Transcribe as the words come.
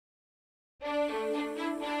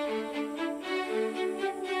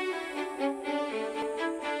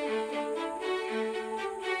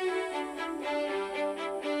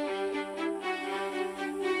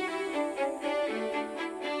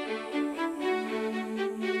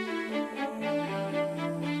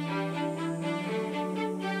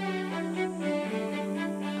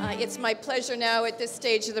It's my pleasure now at this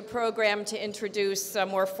stage of the program to introduce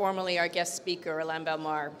more formally our guest speaker, Alain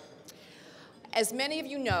Bellemare. As many of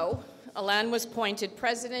you know, Alain was appointed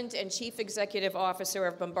President and Chief Executive Officer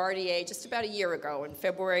of Bombardier just about a year ago in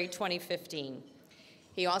February 2015.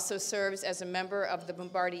 He also serves as a member of the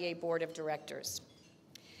Bombardier Board of Directors.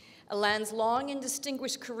 Alain's long and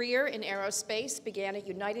distinguished career in aerospace began at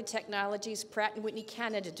United Technologies' Pratt & Whitney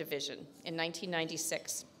Canada division in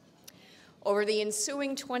 1996. Over the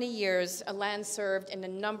ensuing 20 years, Alain served in a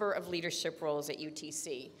number of leadership roles at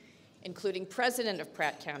UTC, including President of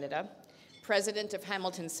Pratt Canada, President of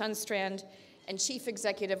Hamilton Sundstrand, and Chief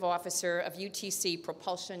Executive Officer of UTC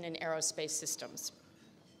Propulsion and Aerospace Systems.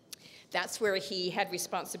 That's where he had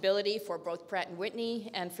responsibility for both Pratt & Whitney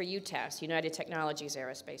and for UTAS, United Technologies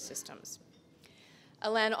Aerospace Systems.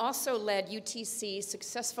 Alain also led UTC's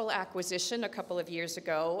successful acquisition a couple of years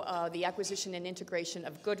ago, the acquisition and integration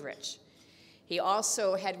of Goodrich. He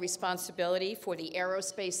also had responsibility for the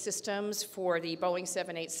aerospace systems for the Boeing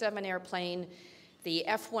 787 airplane, the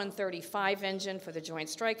F-135 engine for the Joint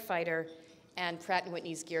Strike Fighter, and Pratt &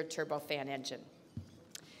 Whitney's geared turbofan engine.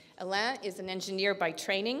 Alain is an engineer by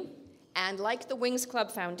training, and like the Wings Club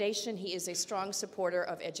Foundation, he is a strong supporter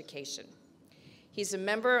of education. He's a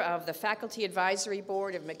member of the Faculty Advisory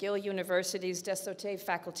Board of McGill University's Desautels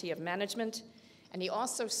Faculty of Management, and he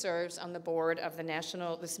also serves on the board of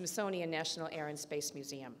the Smithsonian National Air and Space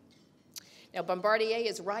Museum. Now, Bombardier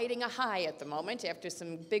is riding a high at the moment after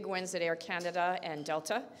some big wins at Air Canada and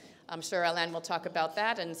Delta. I'm sure Alain will talk about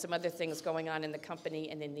that and some other things going on in the company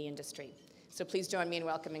and in the industry. So please join me in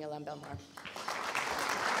welcoming Alain Bellemare.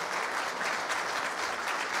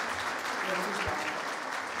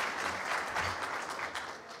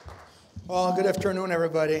 Well, good afternoon,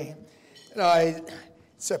 everybody.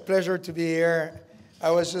 It's a pleasure to be here.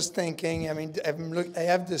 I was just thinking, I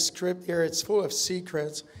have this script here. It's full of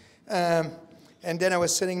secrets. And then I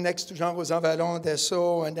was sitting next to Jean-Rosan Vallon,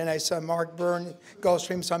 Dassault, and then I saw Mark Byrne,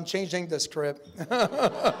 Gulfstream, so I'm changing the script.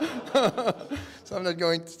 So I'm not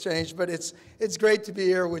going to change, but it's great to be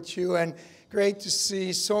here with you, and great to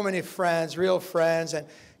see so many friends, real friends, and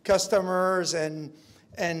customers, and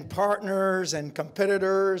partners, and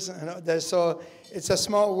competitors. So it's a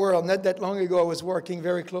small world. Not that long ago, I was working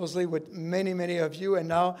very closely with many, many of you, and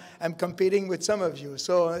now I'm competing with some of you.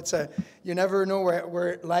 So you never know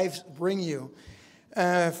where life brings you.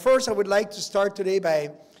 First, I would like to start today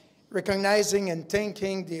by recognizing and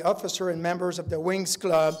thanking the officer and members of the Wings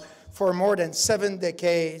Club for more than 7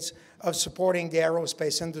 decades of supporting the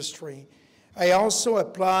aerospace industry. I also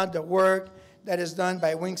applaud the work that is done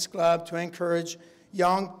by Wings Club to encourage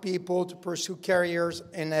young people to pursue careers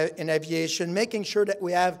in aviation, making sure that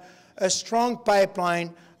we have a strong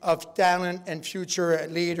pipeline of talent and future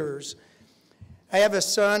leaders. I have a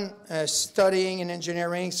son studying in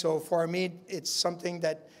engineering, so for me, it's something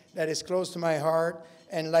that is close to my heart.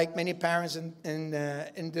 And like many parents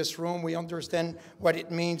in this room, we understand what it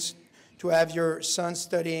means to have your son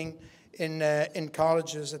studying in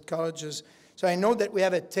colleges. So I know that we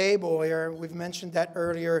have a table here. We've mentioned that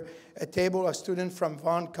earlier, a table of students from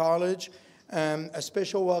Vaughan College. A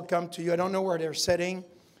special welcome to you. I don't know where they're sitting.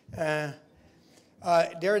 They're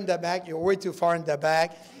in the back. You're way too far in the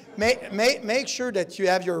back. Make sure that you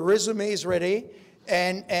have your resumes ready,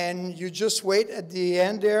 and you just wait at the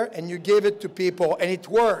end there, and you give it to people, and it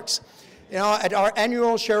works. You know, at our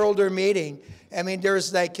annual shareholder meeting,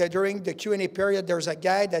 there's like during the Q&A period, there's a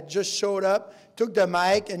guy that just showed up, took the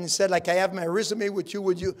mic, and said, like, I have my resume with you.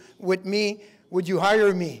 Would you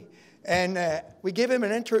hire me? And we gave him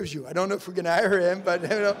an interview. I don't know if we're going to hire him, but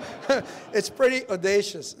it's pretty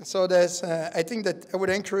audacious. So I think that I would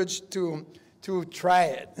encourage to try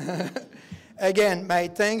it. Again, my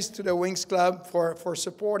thanks to the Wings Club for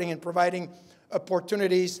supporting and providing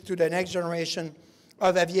opportunities to the next generation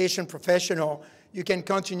of aviation professionals. You can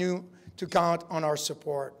continue to count on our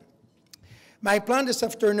support. My plan this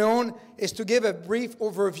afternoon is to give a brief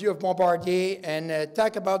overview of Bombardier and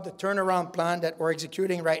talk about the turnaround plan that we're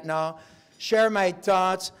executing right now, share my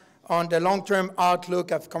thoughts on the long-term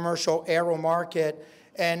outlook of commercial aero market,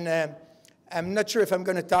 and I'm not sure if I'm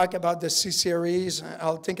going to talk about the C-Series.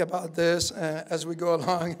 I'll think about this as we go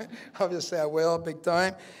along. Obviously, I will, big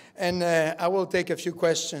time. And I will take a few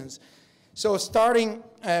questions. So starting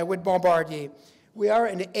with Bombardier, we are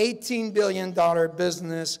an $18 billion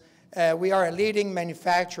business. We are a leading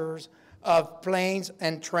manufacturer of planes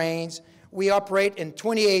and trains. We operate in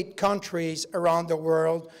 28 countries around the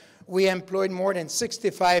world. We employed more than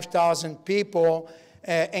 65,000 people,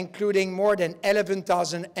 including more than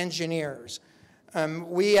 11,000 engineers.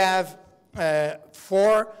 We have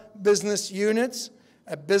 4 business units.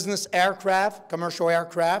 business aircraft, commercial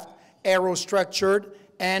aircraft, aerostructured,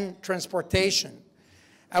 and transportation.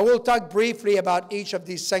 I will talk briefly about each of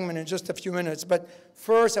these segments in just a few minutes, but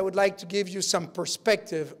first I would like to give you some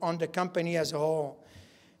perspective on the company as a whole.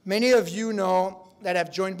 Many of you know that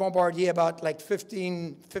I've joined Bombardier about like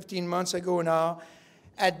 15 months ago now.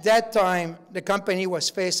 At that time, the company was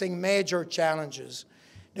facing major challenges.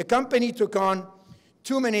 The company took on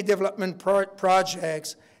too many development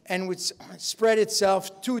projects and would spread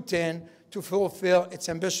itself too thin to fulfill its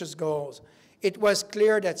ambitious goals. It was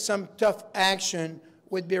clear that some tough action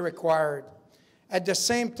would be required. At the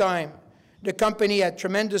same time, the company had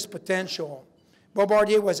tremendous potential.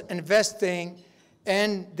 Bombardier was investing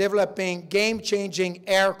and developing game-changing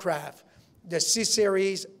aircraft, the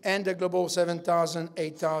C-Series and the Global 7000,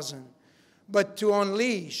 8000. But to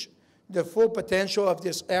unleash the full potential of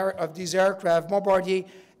these aircraft, Bombardier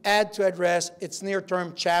had to address its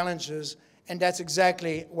near-term challenges, and that's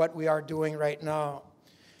exactly what we are doing right now.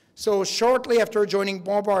 So shortly after joining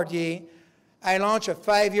Bombardier, I launched a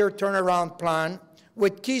 5-year turnaround plan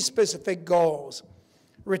with key specific goals: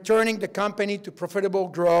 returning the company to profitable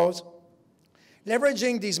growth,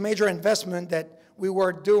 leveraging these major investments that we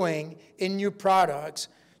were doing in new products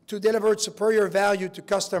to deliver superior value to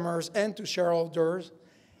customers and to shareholders,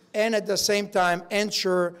 and at the same time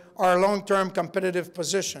ensure our long-term competitive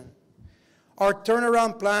position. Our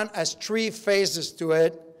turnaround plan has 3 phases to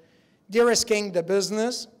it: de-risking the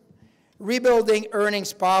business, rebuilding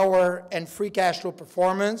earnings power and free cash flow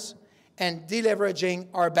performance, and deleveraging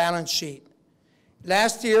our balance sheet.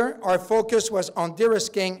 Last year, our focus was on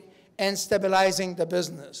de-risking and stabilizing the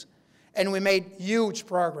business, and we made huge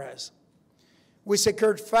progress. We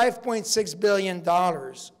secured $5.6 billion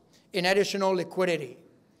in additional liquidity,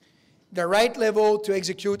 the right level to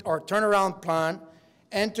execute our turnaround plan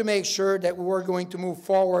and to make sure that we were going to move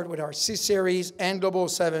forward with our C-Series and Global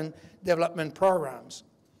 7 development programs.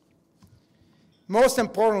 Most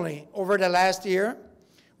importantly, over the last year,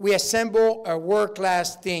 we assembled a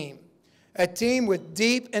world-class team, a team with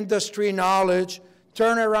deep industry knowledge,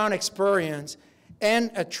 turnaround experience,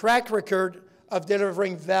 and a track record of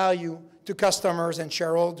delivering value to customers and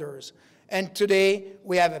shareholders. And today,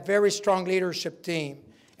 we have a very strong leadership team,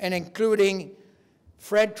 and including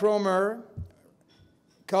Fred Cromer,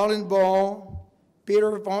 Colin Ball,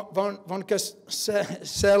 Peter von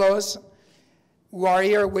Castelos, who are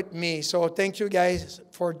here with me. So thank you guys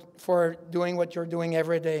for doing what you're doing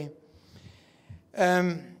every day.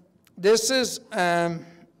 This is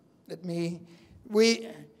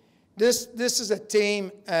a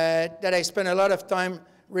team that I spent a lot of time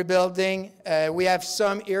rebuilding. We have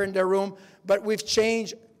some here in the room, but we've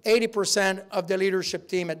changed 80% of the leadership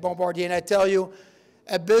team at Bombardier. And I tell you,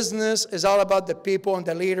 a business is all about the people and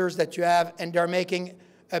the leaders that you have, and they're making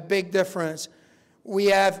a big difference.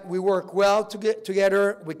 We work well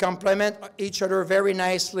together, we complement each other very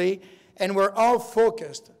nicely, and we're all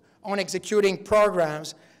focused on executing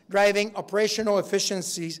programs, driving operational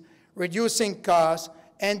efficiencies, reducing costs,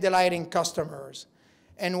 and delighting customers.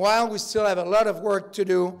 And while we still have a lot of work to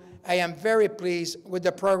do, I am very pleased with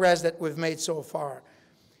the progress that we've made so far.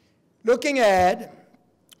 Looking ahead,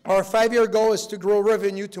 our 5-year goal is to grow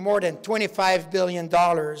revenue to more than $25 billion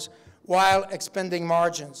while expanding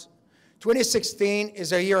margins. 2016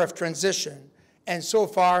 is a year of transition, and so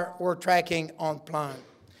far we're tracking on plan.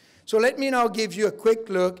 So let me now give you a quick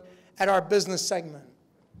look at our business segment.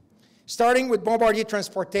 Starting with Bombardier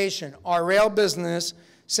Transportation, our rail business,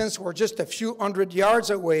 since we're just a few hundred yards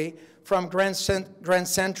away from Grand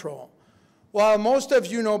Central. While most of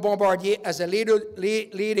you know Bombardier as a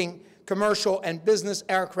leading commercial and business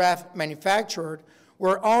aircraft manufacturer,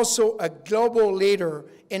 we're also a global leader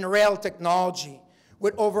in rail technology,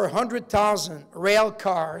 with over 100,000 rail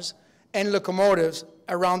cars and locomotives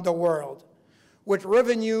around the world. With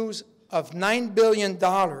revenues of $9 billion,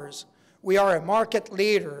 we are a market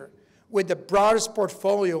leader with the broadest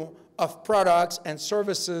portfolio of products and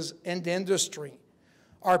services in the industry.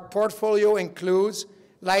 Our portfolio includes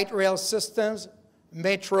light rail systems,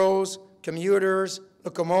 metros, commuters,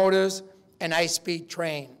 locomotives, and high-speed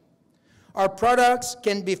train. Our products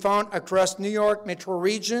can be found across New York metro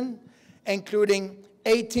region, including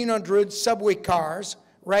 1,800 subway cars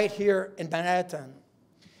right here in Manhattan,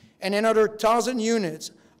 and another 1,000 units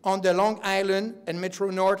on the Long Island and Metro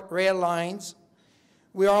North rail lines.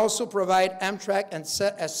 We also provide Amtrak and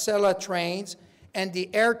Acela trains and the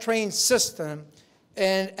AirTrain system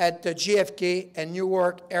at the JFK and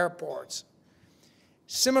Newark airports.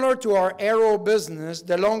 Similar to our aero business,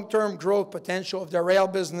 the long-term growth potential of the rail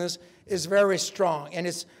business is very strong, and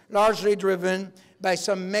it's largely driven by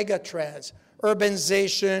some mega trends: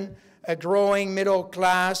 urbanization, a growing middle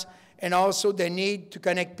class, and also the need to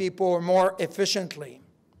connect people more efficiently.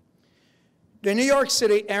 The New York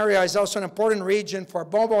City area is also an important region for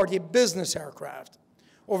Bombardier business aircraft.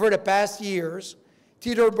 Over the past years,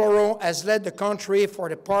 Teterboro has led the country for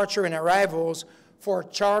departure and arrivals for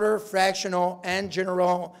charter, fractional, and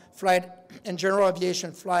general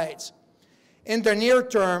aviation flights. In the near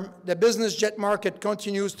term, the business jet market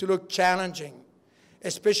continues to look challenging,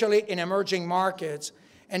 especially in emerging markets,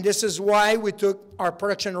 and this is why we took our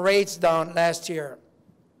production rates down last year.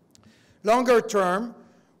 Longer term,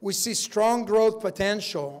 we see strong growth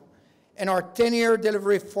potential, and our 10-year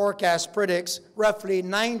delivery forecast predicts roughly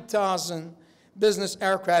 9,000 business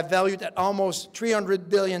aircraft valued at almost $300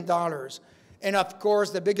 billion. And of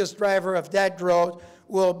course, the biggest driver of that growth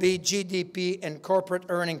will be GDP and corporate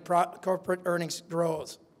earnings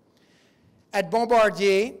growth. At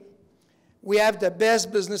Bombardier, we have the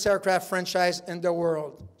best business aircraft franchise in the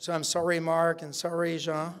world. So I'm sorry, Mark, and sorry,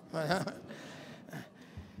 Jean.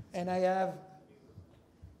 And I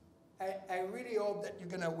really hope that you're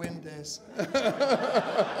going to win this.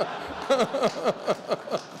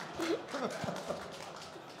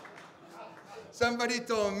 Somebody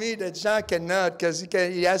told me that Jean cannot because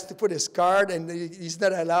he has to put his card and he's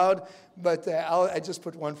not allowed, but I just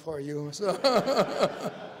put one for you. So,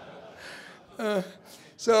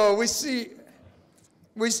 so we see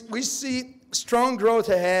strong growth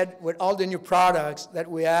ahead with all the new products that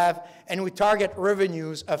we have, and we target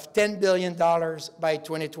revenues of $10 billion by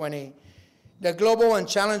 2020. The Global and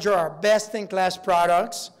Challenger are best-in-class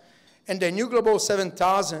products, and the new Global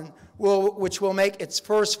 7000, which will make its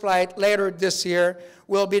first flight later this year,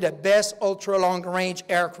 will be the best ultra-long-range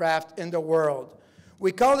aircraft in the world.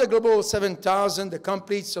 We call the Global 7000 the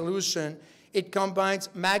complete solution. It combines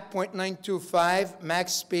Mach 0.925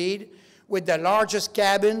 max speed with the largest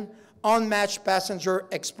cabin, unmatched passenger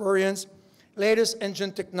experience, latest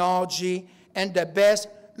engine technology, and the best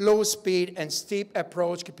low-speed and steep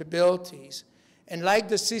approach capabilities. And like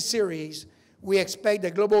the C-Series, we expect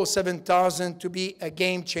the Global 7000 to be a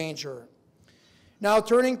game changer. Now,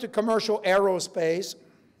 turning to commercial aerospace,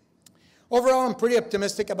 overall, I'm pretty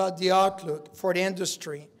optimistic about the outlook for the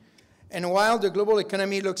industry. And while the global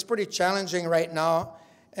economy looks pretty challenging right now,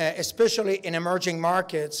 especially in emerging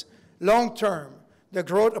markets, long-term, the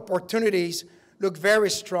growth opportunities look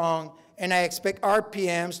very strong, and I expect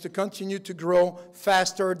RPMs to continue to grow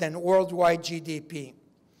faster than worldwide GDP.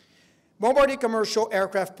 Bombardier commercial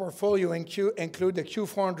aircraft portfolio include the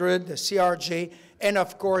Q400, the CRJ, and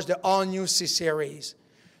of course the all-new C-Series.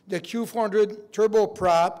 The Q400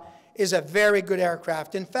 turboprop is a very good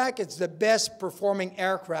aircraft. In fact, it's the best performing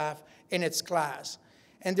aircraft in its class.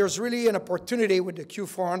 And there's really an opportunity with the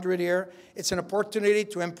Q400 here. It's an opportunity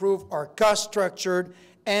to improve our cost structure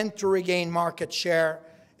and to regain market share,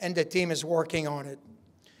 and the team is working on it.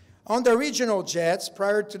 On the regional jets,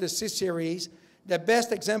 prior to the C-Series, the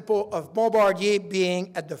best example of Bombardier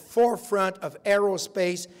being at the forefront of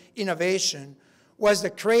aerospace innovation was the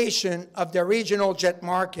creation of the regional jet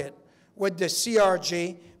market with the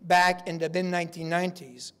CRJ back in the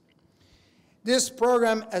mid-1990s. This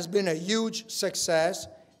program has been a huge success,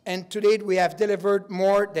 and to date we have delivered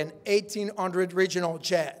more than 1,800 regional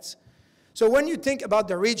jets. So when you think about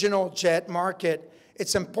the regional jet market,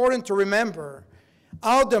 it's important to remember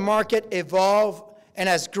how the market evolved and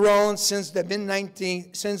has grown since the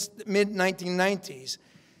mid-1990s.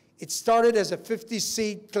 It started as a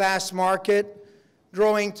 50-seat class market,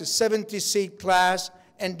 growing to 70-seat class,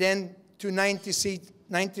 and then to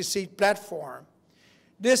 90-seat platform.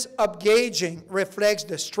 This upgauging reflects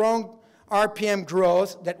the strong RPM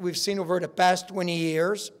growth that we've seen over the past 20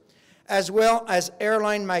 years, as well as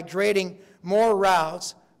airline migrating more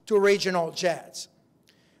routes to regional jets.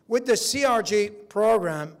 With the CRJ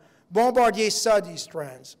program, Bombardier saw these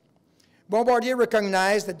trends. Bombardier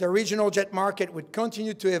recognized that the regional jet market would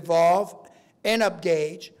continue to evolve and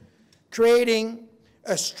upgauge, creating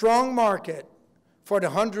a strong market for the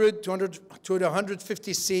 100 to the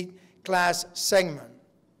 150-seat class segment,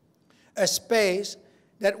 a space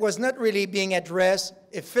that was not really being addressed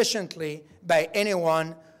efficiently by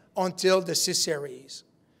anyone until the C-Series.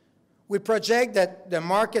 We project that the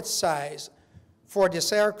market size for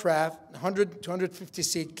this aircraft, 100 to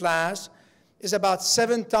 150-seat class, is about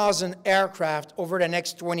 7,000 aircraft over the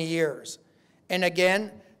next 20 years. And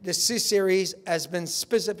again, the C-Series has been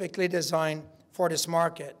specifically designed for this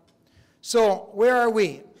market. So where are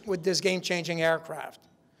we with this game-changing aircraft?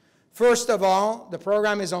 First of all, the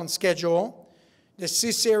program is on schedule. The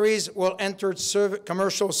C-Series will enter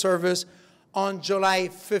commercial service on July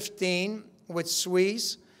 15 with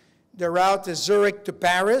Swiss. The route is Zurich to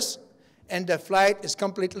Paris, and the flight is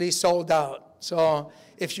completely sold out. So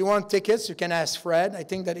if you want tickets, you can ask Fred. I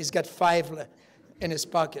think that he's got 5 in his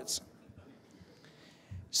pockets.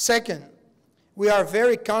 Second, we are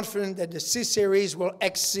very confident that the C-Series will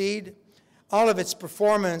exceed all of its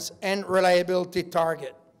performance and reliability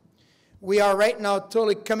target. We are right now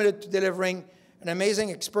totally committed to delivering an amazing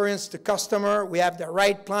experience to customer. We have the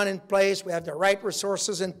right plan in place, we have the right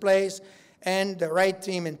resources in place, and the right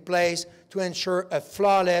team in place to ensure a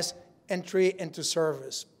flawless entry into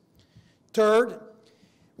service. Third,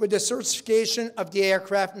 with the certification of the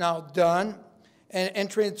aircraft now done and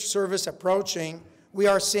entry into service approaching, we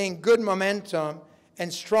are seeing good momentum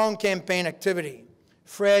and strong campaign activity.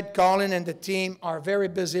 Fred, Colin, and the team are very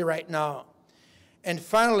busy right now. And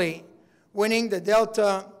finally, winning the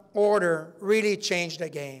Delta order really changed the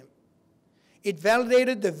game. It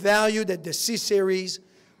validated the value that the C-Series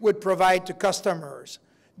would provide to customers,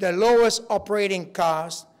 the lowest operating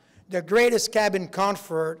cost, the greatest cabin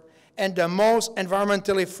comfort, and the most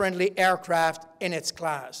environmentally friendly aircraft in its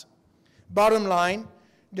class. Bottom line,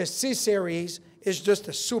 the C-Series is just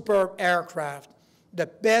a superb aircraft, the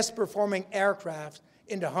best performing aircraft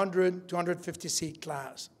in the 100 to 150 seat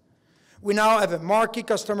class. We now have a marquee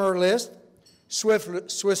customer list: Swiss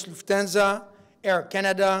Lufthansa, Air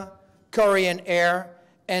Canada, Korean Air,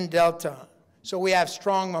 and Delta. So we have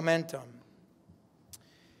strong momentum.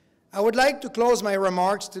 I would like to close my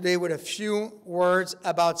remarks today with a few words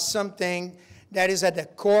about something that is at the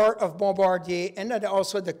core of Bombardier and that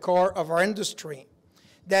also at the core of our industry.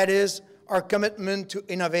 That is our commitment to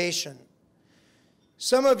innovation.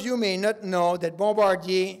 Some of you may not know that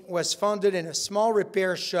Bombardier was founded in a small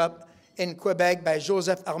repair shop in Quebec by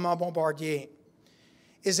Joseph Armand Bombardier.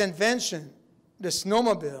 His invention, the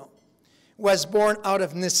snowmobile, was born out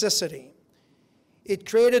of necessity. It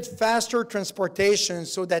created faster transportation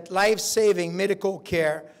so that life-saving medical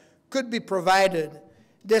care could be provided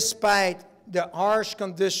despite the harsh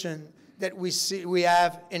condition that we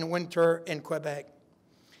have in winter in Quebec.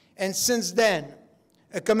 And since then,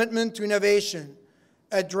 a commitment to innovation,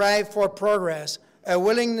 a drive for progress, a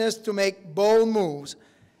willingness to make bold moves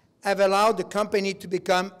have allowed the company to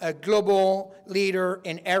become a global leader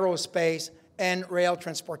in aerospace and rail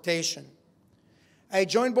transportation. I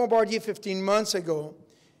joined Bombardier 15 months ago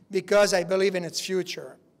because I believe in its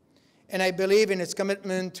future, and I believe in its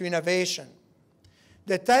commitment to innovation.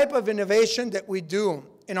 The type of innovation that we do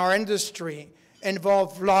in our industry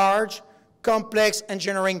involve large, complex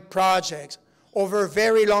engineering projects over a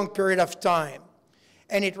very long period of time,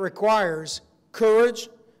 and it requires courage,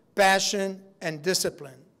 passion, and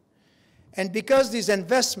discipline. And because these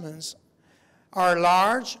investments are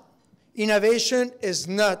large, innovation is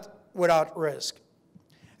not without risk.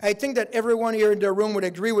 I think that everyone here in the room would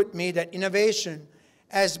agree with me that innovation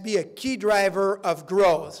has been a key driver of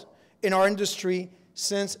growth in our industry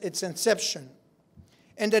since its inception,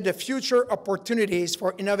 and that the future opportunities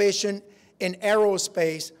for innovation in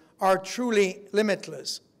aerospace are truly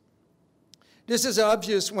limitless. This is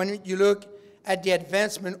obvious when you look at the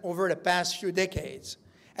advancement over the past few decades.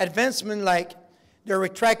 Advancement like the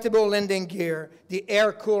retractable landing gear, the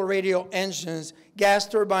air-cooled radial engines, gas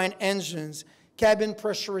turbine engines, cabin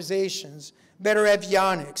pressurizations, better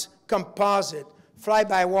avionics, composite,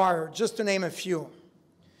 fly-by-wire, just to name a few.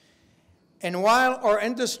 And while our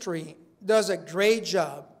industry does a great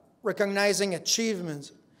job recognizing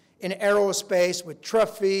achievements in aerospace with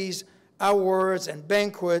trophies, awards, and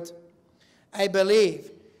banquets, I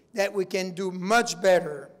believe that we can do much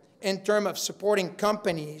better in terms of supporting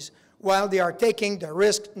companies while they are taking the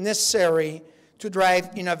risk necessary to drive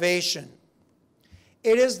innovation.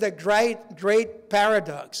 It is the great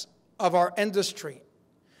paradox of our industry.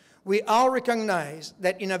 We all recognize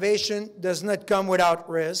that innovation does not come without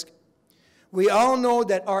risk. We all know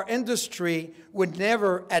that our industry would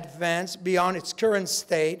never advance beyond its current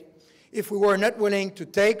state if we were not willing to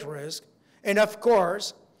take risk. And of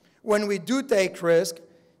course, when we do take risk,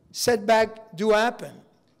 setbacks do happen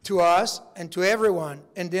to us and to everyone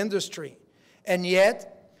in the industry. And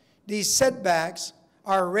yet, these setbacks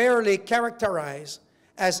are rarely characterized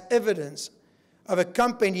as evidence of a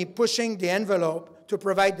company pushing the envelope to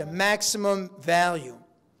provide the maximum value.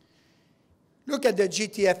 Look at the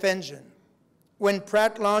GTF engine. When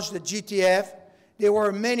Pratt launched the GTF, there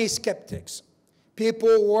were many skeptics,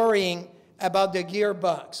 people worrying about the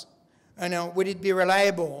gearbox. Would it be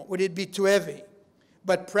reliable? Would it be too heavy?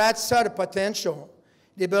 But Pratt saw the potential.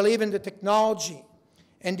 They believe in the technology,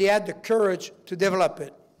 and they had the courage to develop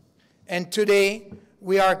it. And today,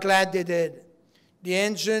 we are glad they did. The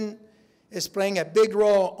engine is playing a big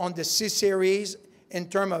role on the C-Series in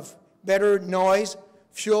terms of better noise,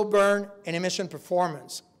 fuel burn, and emission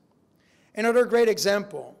performance. Another great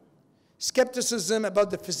example, skepticism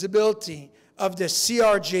about the feasibility of the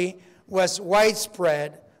CRJ was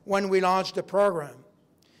widespread when we launched the program.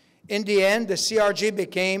 In the end, the CRJ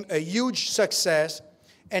became a huge success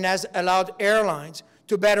and has allowed airlines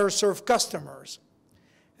to better serve customers.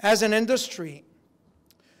 As an industry,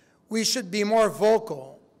 we should be more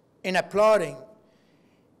vocal in applauding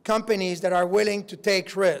companies that are willing to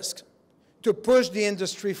take risks, to push the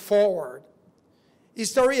industry forward.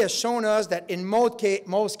 History has shown us that in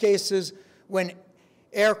most cases, when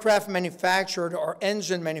aircraft manufactured or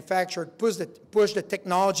engine manufactured push the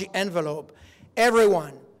technology envelope,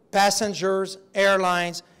 everyone, passengers,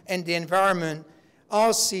 airlines, and the environment,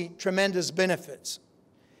 all see tremendous benefits.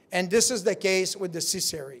 And this is the case with the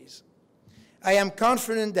C-Series. I am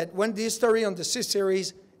confident that when the history on the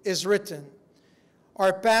C-Series is written,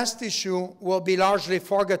 our past issue will be largely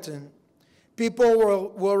forgotten.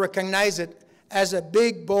 People will recognize it as a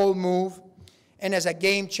big, bold move and as a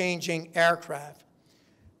game-changing aircraft.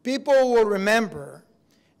 People will remember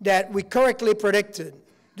that we correctly predicted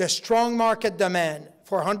the strong market demand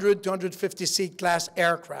for 100 to 150 seat class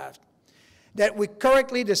aircraft, that we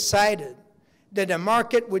correctly decided that the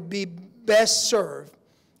market would be best served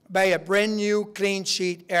by a brand new clean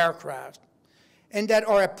sheet aircraft, and that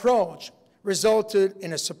our approach resulted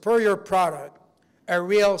in a superior product, a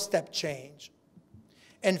real step change.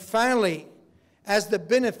 And finally, as the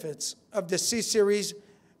benefits of the C-Series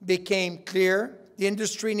became clear, the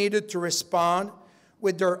industry needed to respond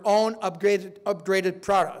with their own upgraded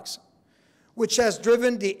products, which has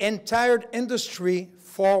driven the entire industry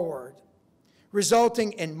forward,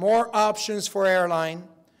 resulting in more options for airlines,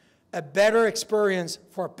 a better experience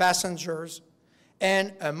for passengers,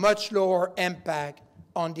 and a much lower impact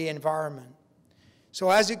on the environment. So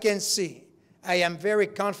as you can see, I am very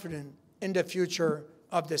confident in the future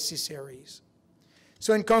of the C-Series.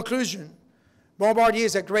 So in conclusion, Bombardier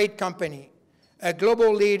is a great company, a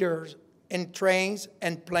global leader in trains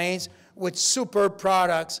and planes with superb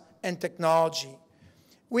products and technology.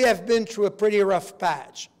 We have been through a pretty rough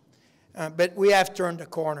patch, but we have turned the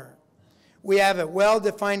corner. We have a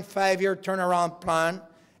well-defined 5-year turnaround plan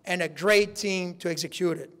and a great team to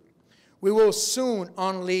execute it. We will soon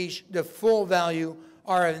unleash the full value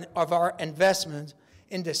of our investments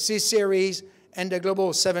in the C-Series and the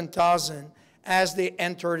Global 7000 as they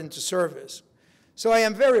entered into service. So I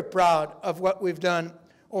am very proud of what we've done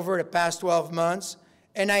over the past 12 months,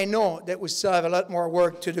 and I know that we still have a lot more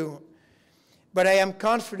work to do. But I am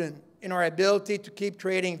confident in our ability to keep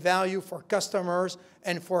creating value for customers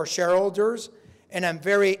and for shareholders, and I'm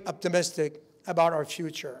very optimistic about our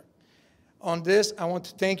future. On this, I want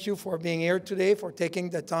to thank you for being here today, for taking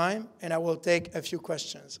the time, and I will take a few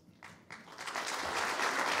questions.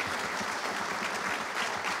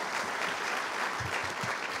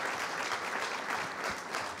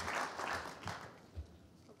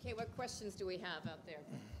 Okay, what questions do we have out there?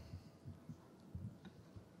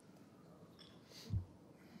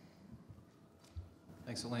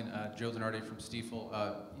 Thanks, Alain. Joe Denardi from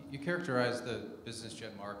Stifel. You characterize the business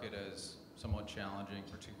jet market as somewhat challenging,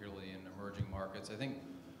 particularly in emerging markets. I think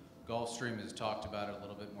Gulfstream has talked about it a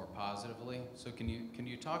little bit more positively. So can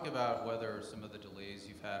you talk about whether some of the delays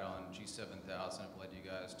you've had on G7000 have led you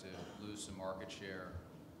guys to lose some market share,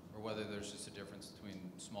 or whether there's just a difference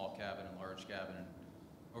between small cabin and large cabin? And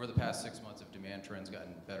over the past 6 months, have demand trends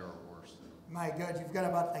gotten better or worse? My God, you've got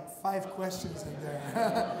about like 5 questions in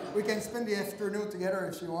there. We can spend the afternoon together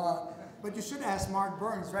if you want. But you should ask Mark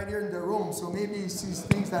Burns right here in the room, so maybe he sees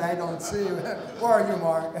things that I don't see. Where are you,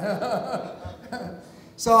 Mark?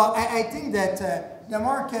 So I think that the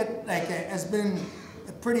market has been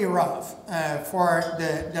pretty rough for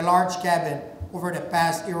the large cabin over the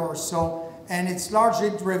past year or so. And it's largely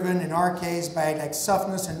driven, in our case, by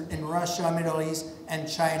softness in Russia, Middle East, and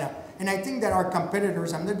China. And I think that our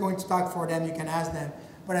competitors, I'm not going to talk for them, you can ask them,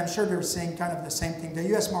 but I'm sure they're saying kind of the same thing.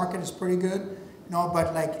 The US market is pretty good,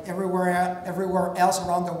 but everywhere else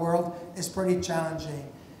around the world is pretty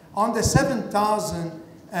challenging. On the 7000,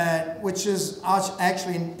 which is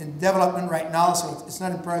actually in development right now, so it's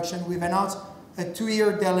not in production, we've announced a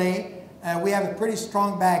 2-year delay. We have a pretty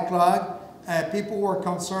strong backlog. People were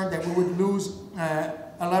concerned that we would lose a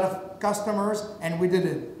lot of customers, and we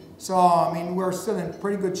didn't. So, I mean, we're still in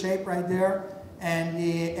pretty good shape right there, and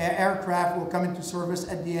the aircraft will come into service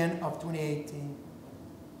at the end of 2018.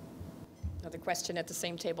 Another question at the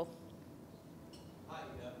same table. Hi,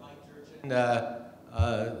 Mike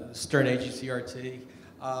Jurgen, Stern AGCRT.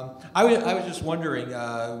 I was just wondering,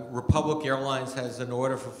 Republic Airlines has an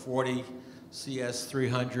order for 40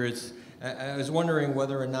 CS300s. I was wondering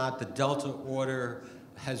whether or not the Delta order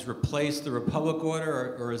has replaced the Republic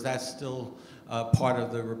order, or is that still part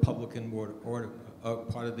of the Republican order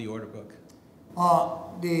part of the order book?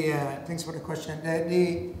 Thanks for the question.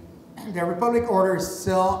 The Republic order is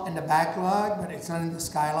still in the backlog, but it's not in the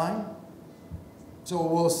skyline. So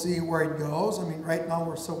we'll see where it goes. I mean, right now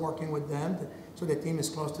we're still working with them, so the team is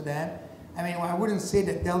close to them. I mean, I wouldn't say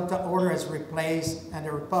the Delta order has replaced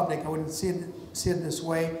the Republic. I wouldn't see it this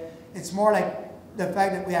way. It's more like the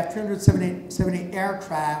fact that we have 370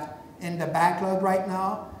 aircraft in the backlog right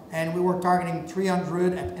now, and we were targeting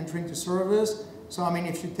 300 at entering to service. So, I mean,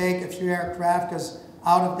 if you take a few aircraft because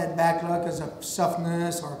out of that backlog because of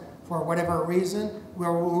softness or for whatever reason,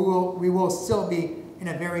 we will still be in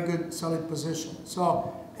a very good, solid position.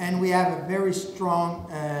 So, and we have a very strong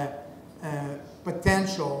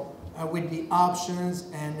potential with the options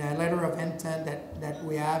and letter of intent that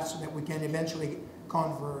we have so that we can eventually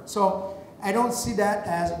convert. So I don't see that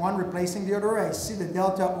as one replacing the other. I see the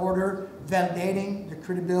Delta order validating the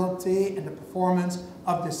credibility and the performance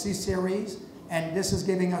of the C-Series, and this is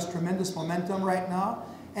giving us tremendous momentum right now.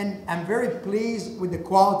 And I'm very pleased with the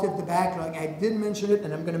quality of the backlog. I did mention it,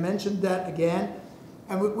 and I'm going to mention that again.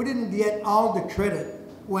 And we didn't get all the credit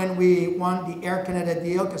when we won the Air Canada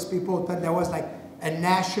deal because people thought that was like a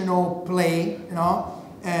national play, you know.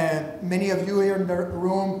 Many of you here in the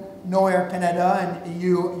room know Air Canada, and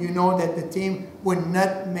you know that the team would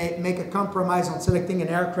not make a compromise on selecting an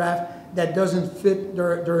aircraft that doesn't fit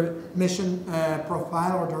their mission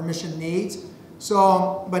profile or their mission needs.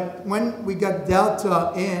 So, but when we got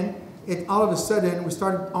Delta in, it all of a sudden we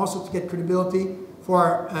started also to get credibility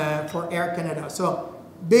for Air Canada. So,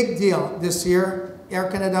 big deal this year. Air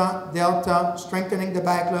Canada, Delta, strengthening the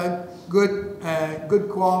backlog, good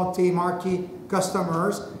quality marquee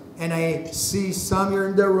customers. And I see some here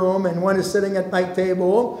in the room, and one is sitting at my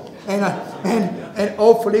table, and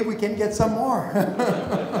hopefully we can get some more.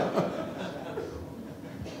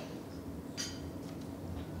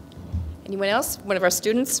 Anyone else? One of our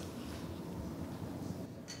students?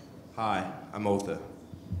 Hi, I'm Otha.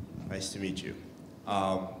 Nice to meet you.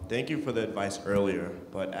 Thank you for the advice earlier,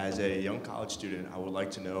 but as a young college student, I would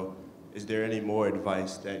like to know, is there any more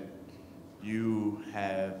advice that you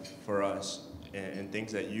have for us and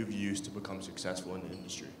things that you've used to become successful in the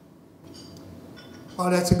industry? Oh,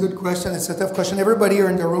 that's a good question. It's a tough question. Everybody here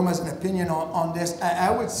in the room has an opinion on this. I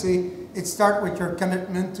would say it starts with your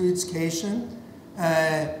commitment to education,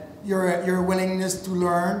 your willingness to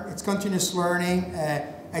learn. It's continuous learning.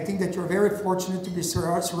 I think that you're very fortunate to be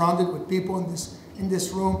surrounded with people in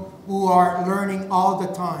this room who are learning all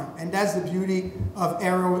the time, and that's the beauty of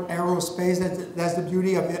aerospace. That's the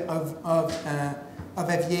beauty of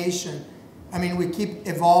aviation. I mean, we keep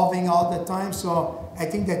evolving all the time, so I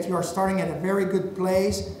think that you are starting at a very good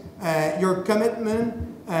place. Your commitment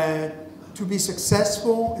to be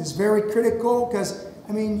successful is very critical because,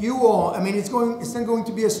 I mean, it's not going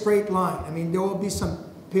to be a straight line. I mean, there will be some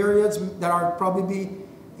periods that are probably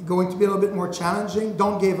going to be a little bit more challenging.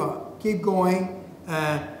 Don't give up. Keep going.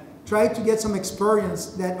 Try to get some experience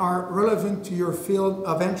that are relevant to your field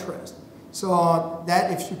of interest. So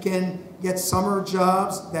that if you can get summer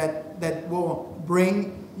jobs that will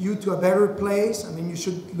bring you to a better place, I mean, you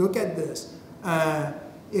should look at this.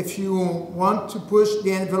 If you want to push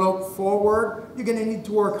the envelope forward, you're going to need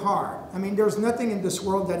to work hard. I mean, there's nothing in this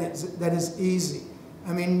world that is easy.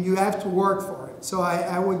 I mean, you have to work for it. So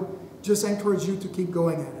I would just encourage you to keep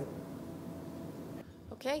going at it.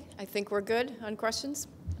 Okay, I think we're good on questions.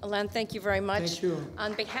 Alain, thank you very much. Thank you.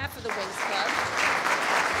 On behalf of the Wings Club.